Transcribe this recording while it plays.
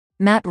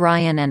Matt,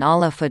 Ryan and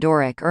Alla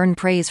Fedoruk earn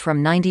praise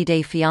from 90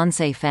 Day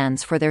Fiancé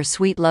fans for their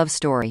sweet love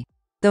story,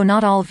 though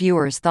not all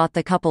viewers thought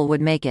the couple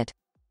would make it.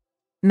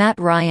 Matt,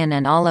 Ryan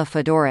and Alla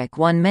Fedoruk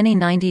won many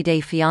 90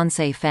 Day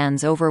Fiancé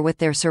fans over with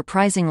their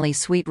surprisingly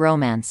sweet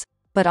romance,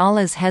 but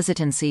Alla's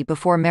hesitancy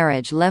before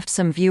marriage left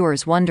some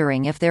viewers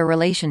wondering if their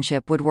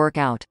relationship would work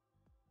out.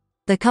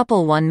 The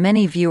couple won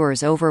many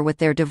viewers over with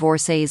their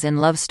divorcees in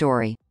love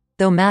story,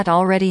 though Matt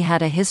already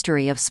had a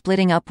history of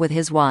splitting up with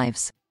his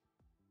wives.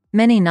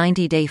 Many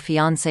 90 Day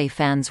Fiancé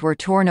fans were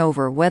torn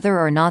over whether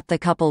or not the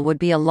couple would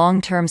be a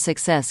long-term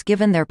success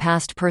given their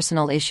past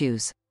personal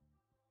issues.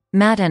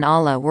 Matt and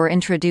Alla were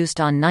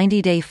introduced on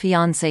 90 Day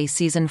Fiancé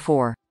Season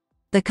 4.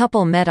 The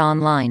couple met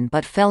online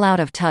but fell out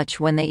of touch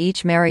when they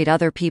each married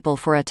other people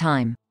for a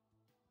time.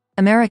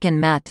 American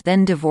Matt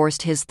then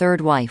divorced his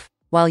third wife,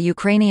 while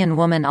Ukrainian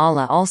woman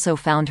Alla also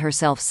found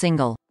herself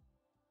single.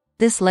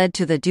 This led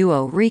to the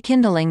duo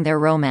rekindling their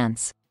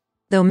romance.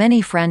 Though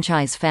many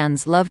franchise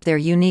fans loved their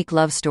unique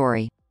love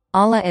story,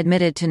 Alla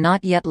admitted to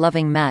not yet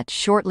loving Matt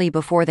shortly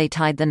before they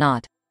tied the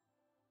knot.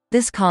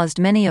 This caused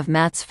many of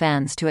Matt's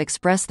fans to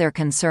express their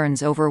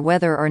concerns over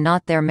whether or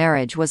not their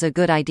marriage was a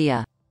good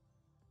idea.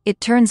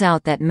 It turns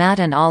out that Matt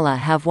and Alla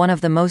have one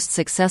of the most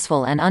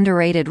successful and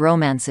underrated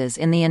romances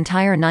in the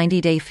entire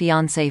 90 Day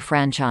Fiancé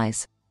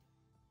franchise.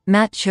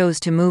 Matt chose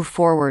to move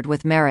forward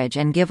with marriage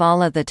and give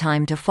Alla the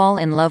time to fall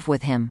in love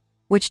with him,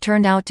 which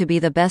turned out to be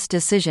the best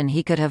decision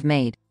he could have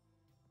made.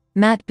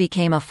 Matt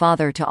became a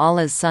father to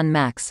Alla's son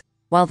Max,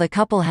 while the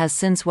couple has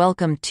since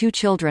welcomed 2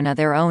 children of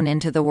their own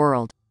into the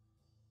world.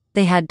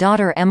 They had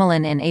daughter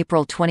Emmeline in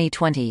April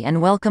 2020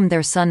 and welcomed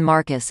their son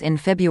Marcus in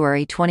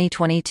February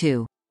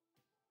 2022.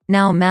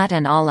 Now Matt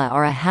and Alla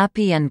are a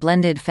happy and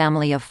blended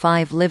family of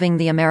 5 living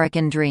the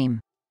American dream.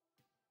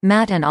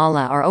 Matt and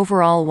Alla are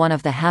overall one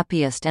of the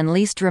happiest and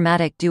least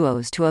dramatic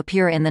duos to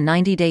appear in the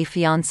 90 Day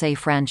Fiancé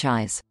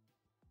franchise.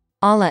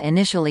 Alla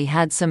initially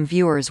had some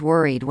viewers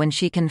worried when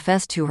she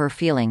confessed to her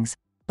feelings,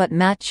 but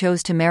Matt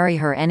chose to marry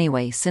her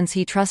anyway since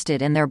he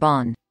trusted in their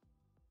bond.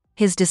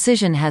 His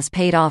decision has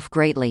paid off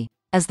greatly,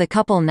 as the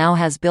couple now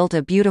has built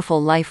a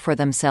beautiful life for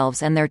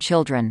themselves and their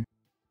children.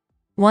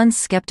 Once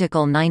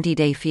skeptical 90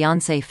 Day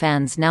Fiancé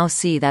fans now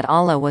see that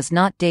Alla was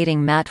not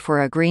dating Matt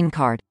for a green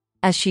card,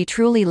 as she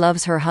truly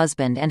loves her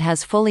husband and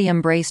has fully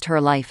embraced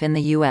her life in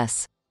the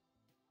US.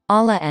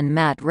 Alla and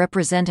Matt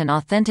represent an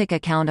authentic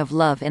account of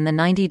love in the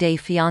 90 Day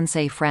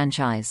Fiancé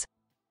franchise.